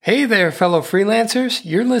Hey there, fellow freelancers.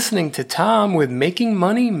 You're listening to Tom with Making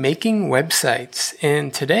Money Making Websites.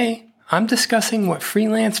 And today, I'm discussing what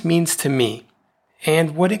freelance means to me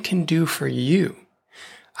and what it can do for you.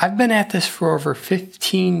 I've been at this for over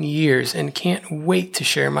 15 years and can't wait to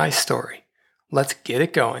share my story. Let's get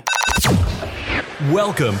it going.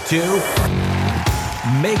 Welcome to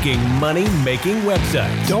Making Money Making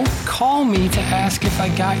Websites. Don't call me to ask if I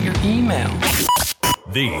got your email.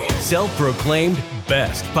 The self-proclaimed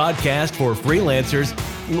best podcast for freelancers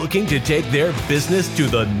looking to take their business to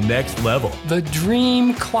the next level. The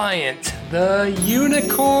dream client, the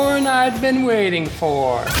unicorn I'd been waiting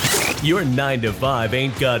for. Your 9-to-5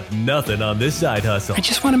 ain't got nothing on this side hustle. I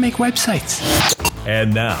just want to make websites.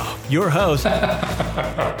 And now, your host,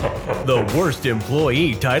 the worst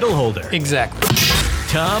employee title holder. Exactly.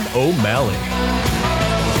 Tom O'Malley.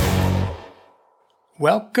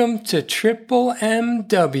 Welcome to Triple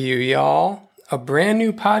MW, y'all. A brand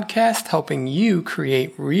new podcast helping you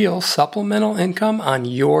create real supplemental income on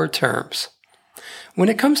your terms. When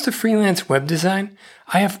it comes to freelance web design,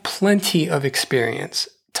 I have plenty of experience,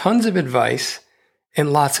 tons of advice,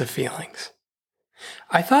 and lots of feelings.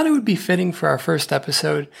 I thought it would be fitting for our first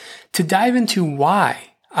episode to dive into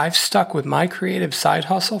why I've stuck with my creative side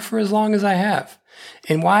hustle for as long as I have,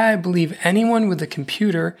 and why I believe anyone with a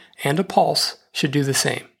computer and a pulse should do the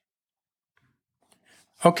same.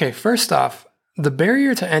 Okay, first off, the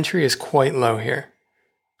barrier to entry is quite low here.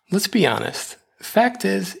 Let's be honest. Fact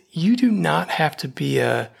is, you do not have to be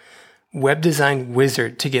a web design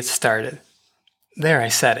wizard to get started. There, I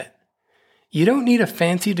said it. You don't need a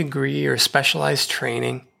fancy degree or specialized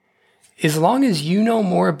training. As long as you know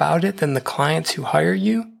more about it than the clients who hire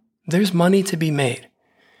you, there's money to be made.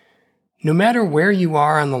 No matter where you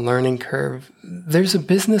are on the learning curve, there's a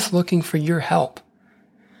business looking for your help.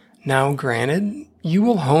 Now, granted, you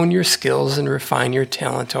will hone your skills and refine your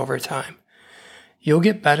talent over time. You'll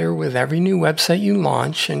get better with every new website you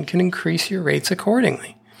launch and can increase your rates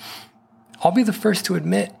accordingly. I'll be the first to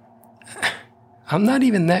admit, I'm not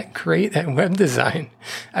even that great at web design.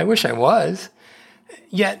 I wish I was.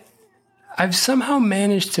 Yet, I've somehow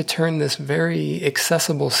managed to turn this very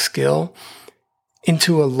accessible skill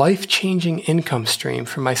into a life-changing income stream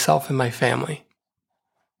for myself and my family.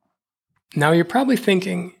 Now you're probably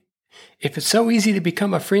thinking, if it's so easy to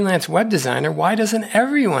become a freelance web designer, why doesn't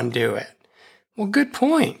everyone do it? Well, good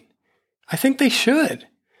point. I think they should.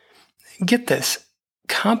 Get this,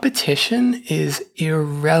 competition is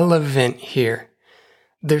irrelevant here.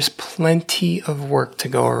 There's plenty of work to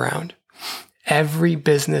go around. Every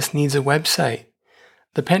business needs a website.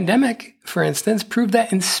 The pandemic, for instance, proved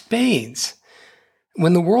that in spades.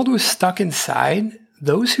 When the world was stuck inside,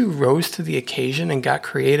 those who rose to the occasion and got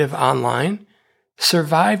creative online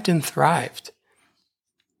survived and thrived.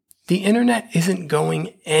 The internet isn't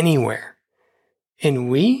going anywhere, and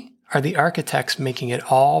we are the architects making it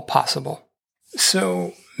all possible.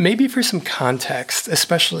 So maybe for some context,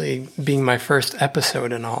 especially being my first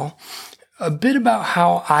episode and all, a bit about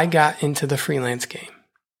how I got into the freelance game.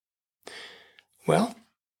 Well,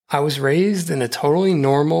 I was raised in a totally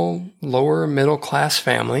normal, lower middle class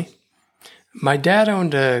family. My dad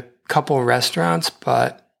owned a couple restaurants,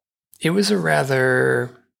 but it was a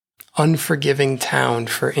rather unforgiving town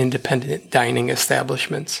for independent dining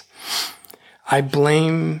establishments. I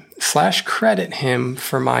blame/credit him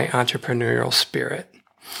for my entrepreneurial spirit.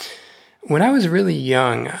 When I was really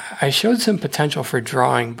young, I showed some potential for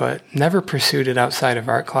drawing, but never pursued it outside of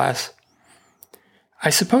art class. I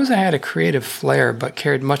suppose I had a creative flair, but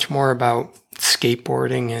cared much more about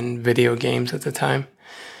skateboarding and video games at the time.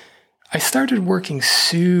 I started working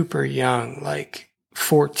super young, like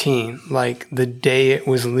 14, like the day it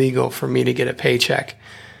was legal for me to get a paycheck,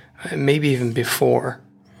 maybe even before.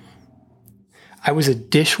 I was a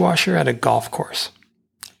dishwasher at a golf course.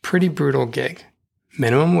 Pretty brutal gig.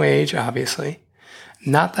 Minimum wage, obviously.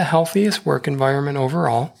 Not the healthiest work environment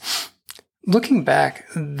overall. Looking back,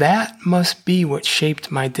 that must be what shaped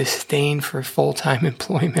my disdain for full-time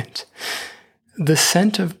employment. The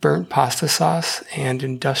scent of burnt pasta sauce and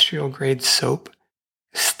industrial-grade soap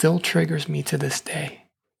still triggers me to this day.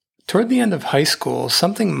 Toward the end of high school,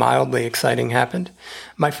 something mildly exciting happened.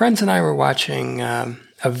 My friends and I were watching a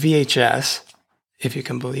VHS, if you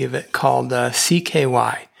can believe it, called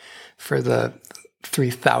CKY for the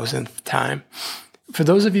 3,000th time. For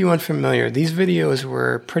those of you unfamiliar, these videos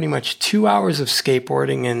were pretty much 2 hours of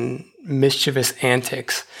skateboarding and mischievous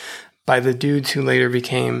antics by the dudes who later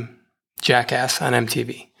became Jackass on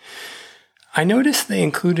MTV. I noticed they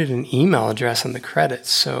included an email address in the credits,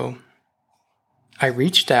 so I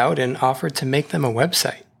reached out and offered to make them a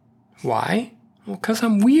website. Why? Well, because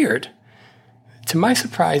I'm weird. To my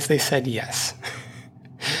surprise, they said yes.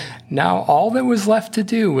 Now all that was left to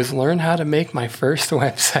do was learn how to make my first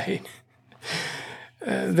website.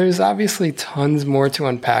 There's obviously tons more to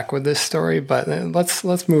unpack with this story, but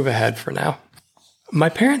let's move ahead for now. My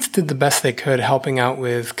parents did the best they could helping out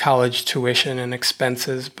with college tuition and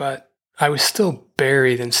expenses, but I was still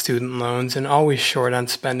buried in student loans and always short on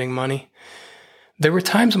spending money. There were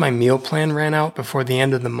times my meal plan ran out before the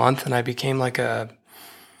end of the month and I became like a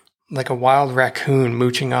wild raccoon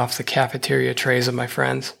mooching off the cafeteria trays of my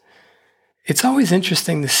friends. It's always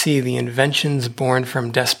interesting to see the inventions born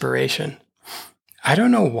from desperation. I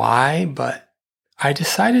don't know why, but I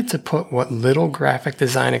decided to put what little graphic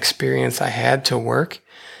design experience I had to work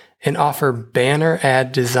and offer banner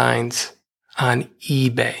ad designs on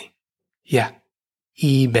eBay. Yeah,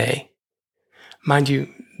 eBay. Mind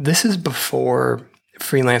you, this is before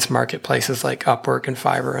freelance marketplaces like Upwork and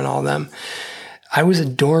Fiverr and all them. I was a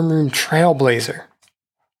dorm room trailblazer.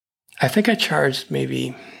 I think I charged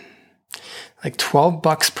maybe like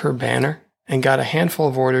 $12 per banner and got a handful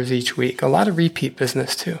of orders each week. A lot of repeat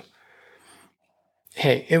business too.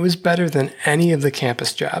 Hey, it was better than any of the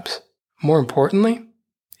campus jobs. More importantly,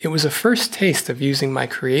 it was a first taste of using my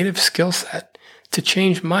creative skill set to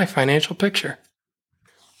change my financial picture.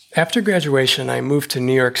 After graduation, I moved to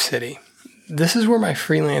New York City. This is where my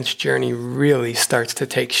freelance journey really starts to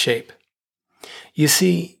take shape. You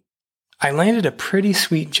see, I landed a pretty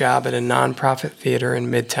sweet job at a nonprofit theater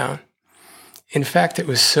in Midtown. In fact, it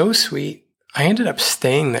was so sweet, I ended up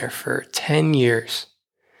staying there for 10 years.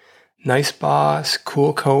 Nice boss,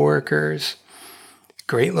 cool coworkers,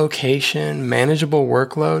 great location, manageable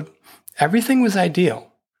workload. Everything was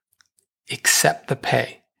ideal, except the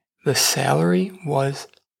pay. The salary was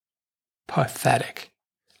pathetic.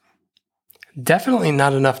 Definitely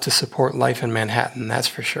not enough to support life in Manhattan, that's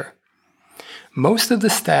for sure. Most of the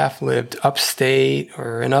staff lived upstate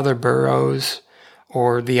or in other boroughs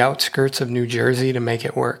or the outskirts of New Jersey to make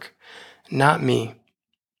it work. Not me.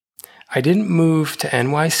 I didn't move to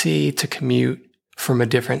NYC to commute from a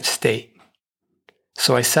different state.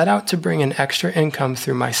 So I set out to bring in extra income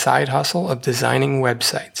through my side hustle of designing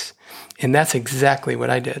websites. And that's exactly what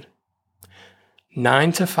I did.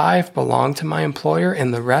 9 to 5 belonged to my employer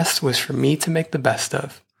and the rest was for me to make the best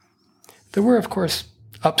of. There were, of course,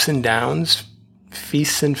 ups and downs,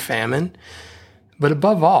 feasts and famine, but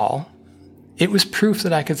above all, it was proof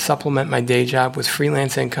that I could supplement my day job with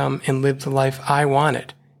freelance income and live the life I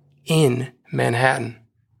wanted in Manhattan.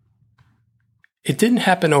 It didn't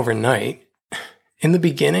happen overnight. In the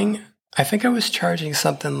beginning, I think I was charging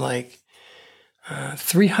something like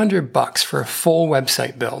 $300 for a full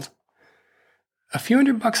website build. A few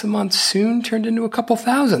 $100 a month soon turned into a couple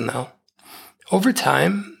thousand though. Over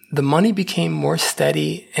time, the money became more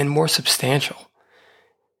steady and more substantial,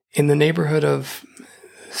 in the neighborhood of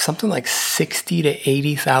something like 60 to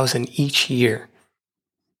 80,000 each year.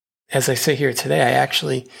 As I sit here today,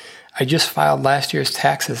 I just filed last year's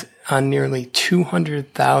taxes on nearly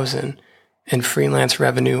 200,000 in freelance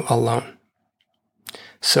revenue alone.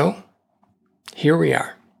 So, here we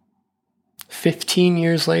are. 15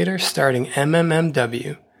 years later, starting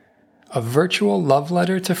MMMW, a virtual love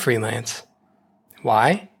letter to freelance.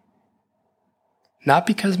 Why? Not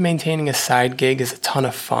because maintaining a side gig is a ton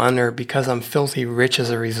of fun or because I'm filthy rich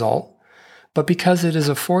as a result, but because it has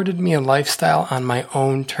afforded me a lifestyle on my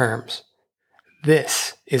own terms.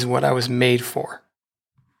 This is what I was made for.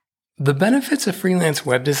 The benefits of freelance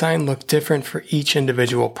web design look different for each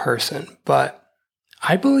individual person, but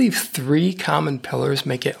I believe 3 common pillars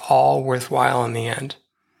make it all worthwhile in the end.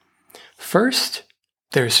 First,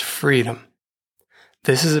 there's freedom.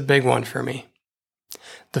 This is a big one for me.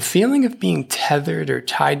 The feeling of being tethered or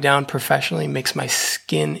tied down professionally makes my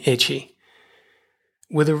skin itchy.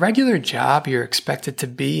 With a regular job, you're expected to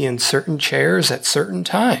be in certain chairs at certain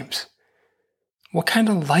times. What kind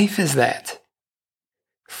of life is that?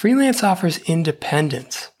 Freelance offers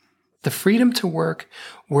independence, the freedom to work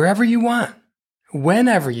wherever you want,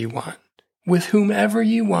 whenever you want, with whomever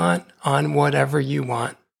you want, on whatever you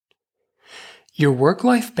want. Your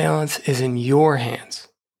work-life balance is in your hands.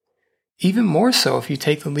 Even more so if you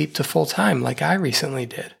take the leap to full-time like I recently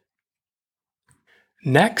did.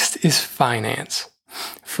 Next is finance.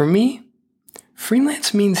 For me,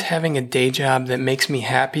 freelance means having a day job that makes me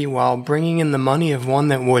happy while bringing in the money of one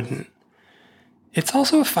that wouldn't. It's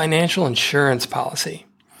also a financial insurance policy.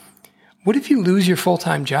 What if you lose your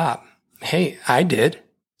full-time job? Hey, I did.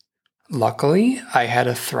 Luckily, I had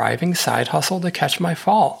a thriving side hustle to catch my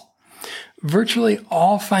fall. Virtually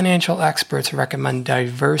all financial experts recommend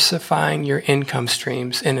diversifying your income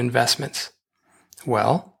streams and investments.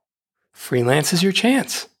 Well, freelance is your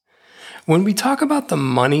chance. When we talk about the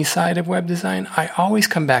money side of web design, I always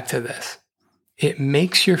come back to this. It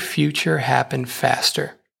makes your future happen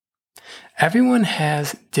faster. Everyone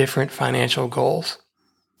has different financial goals.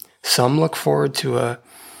 Some look forward to a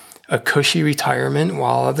cushy retirement,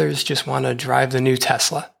 while others just want to drive the new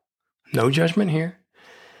Tesla. No judgment here.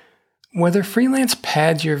 Whether freelance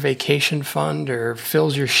pads your vacation fund or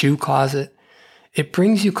fills your shoe closet, it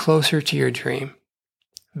brings you closer to your dream,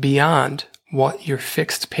 beyond what your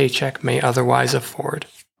fixed paycheck may otherwise afford.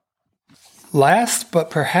 Last, but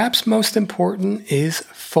perhaps most important, is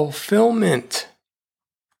fulfillment.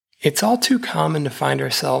 It's all too common to find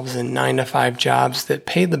ourselves in 9-to-5 jobs that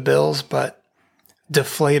pay the bills but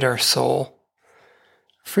deflate our soul.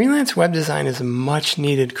 Freelance web design is a much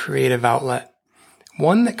needed creative outlet,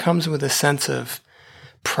 one that comes with a sense of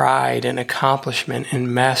pride and accomplishment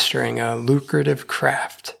in mastering a lucrative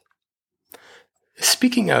craft.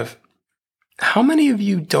 Speaking of, how many of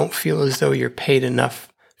you don't feel as though you're paid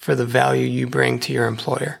enough for the value you bring to your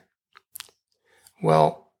employer?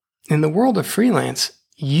 Well, in the world of freelance,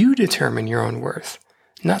 you determine your own worth,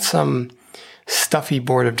 not some stuffy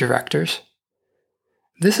board of directors.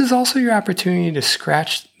 This is also your opportunity to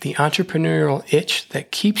scratch the entrepreneurial itch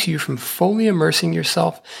that keeps you from fully immersing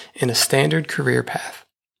yourself in a standard career path.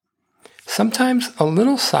 Sometimes a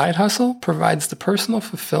little side hustle provides the personal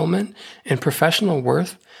fulfillment and professional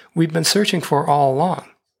worth we've been searching for all along.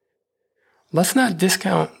 Let's not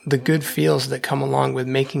discount the good feels that come along with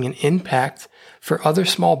making an impact for other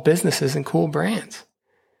small businesses and cool brands.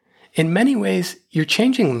 In many ways, you're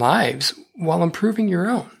changing lives while improving your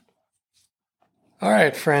own. All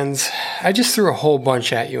right, friends, I just threw a whole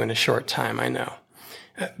bunch at you in a short time, I know.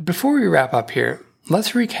 Before we wrap up here,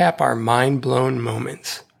 let's recap our mind-blown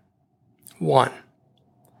moments. 1.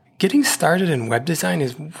 Getting started in web design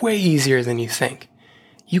is way easier than you think.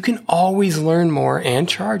 You can always learn more and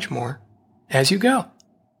charge more as you go.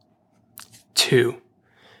 2.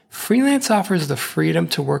 Freelance offers the freedom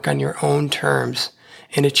to work on your own terms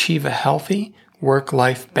and achieve a healthy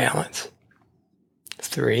work-life balance.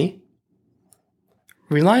 3.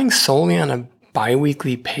 Relying solely on a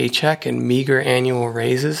bi-weekly paycheck and meager annual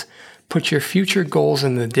raises puts your future goals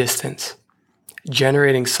in the distance.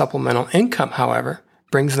 Generating supplemental income, however,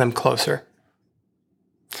 brings them closer.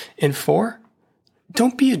 And 4,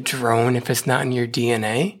 don't be a drone if it's not in your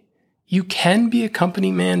DNA. You can be a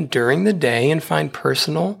company man during the day and find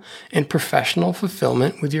personal and professional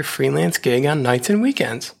fulfillment with your freelance gig on nights and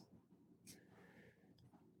weekends.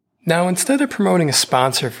 Now, instead of promoting a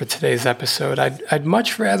sponsor for today's episode, I'd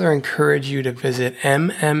much rather encourage you to visit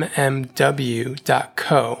mmmw.co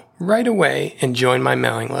right away and join my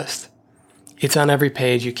mailing list. It's on every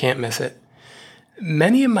page, you can't miss it.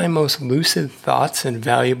 Many of my most lucid thoughts and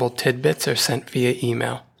valuable tidbits are sent via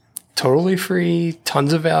email. Totally free,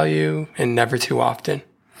 tons of value, and never too often.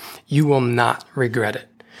 You will not regret it.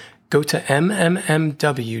 Go to mmmw.co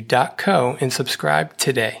and subscribe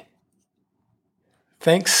today.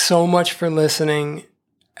 Thanks so much for listening.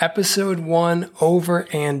 Episode 1 over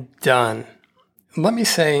and done. Let me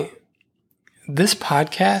say, this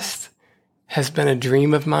podcast has been a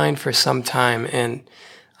dream of mine for some time, and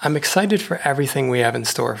I'm excited for everything we have in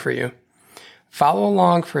store for you. Follow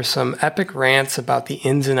along for some epic rants about the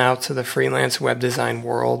ins and outs of the freelance web design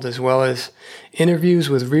world, as well as interviews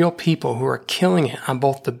with real people who are killing it on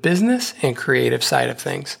both the business and creative side of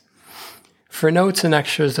things. For notes and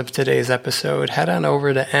extras of today's episode, head on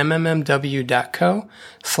over to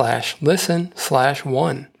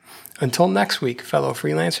mmmw.co/listen/1. Until next week, fellow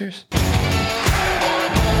freelancers.